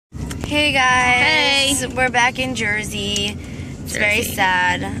Hey guys. Hey. We're back in Jersey. It's very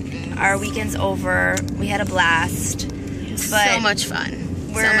sad. Our weekend's over. We had a blast. But So much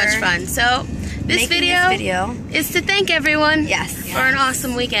fun. So this video is to thank everyone for an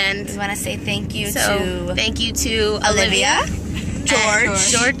awesome weekend. We want to say thank you Thank you to Olivia,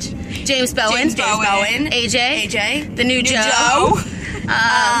 George, James Bowen, AJ, the new Joe.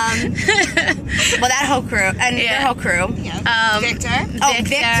 Well, that whole crew and their whole crew. Victor. Oh,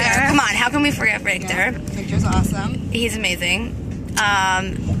 Victor! Come on, how can we forget Victor? Yeah. Victor's awesome. He's amazing.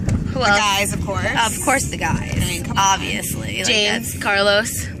 Who The else? guys, of course. Of course, the guys. I mean, come on. Obviously, James,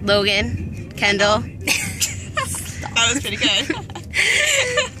 Carlos, Logan, Kendall. That was pretty good.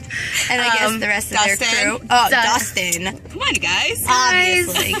 and I guess the rest of their Dustin. crew. Oh, Dustin! Come on, guys.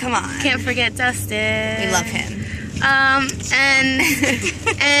 Obviously, come on. Can't forget Dustin. We love him.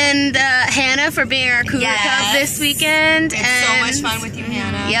 And Hannah for being our Cougar Cub this weekend. We had so much fun with you,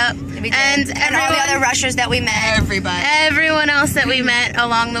 Hannah. Yep. We did. And all the other rushers that we met. everyone else that we met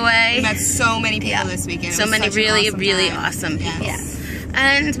along the way. We met so many people this weekend. So many really awesome people. Yes.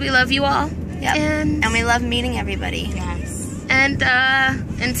 And we love you all. Yep. And we love meeting everybody. Yes. And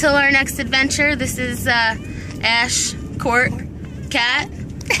until our next adventure, this is Ash, Court, Kat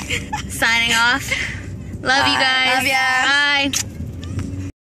signing off. Love you guys. Love ya. Bye.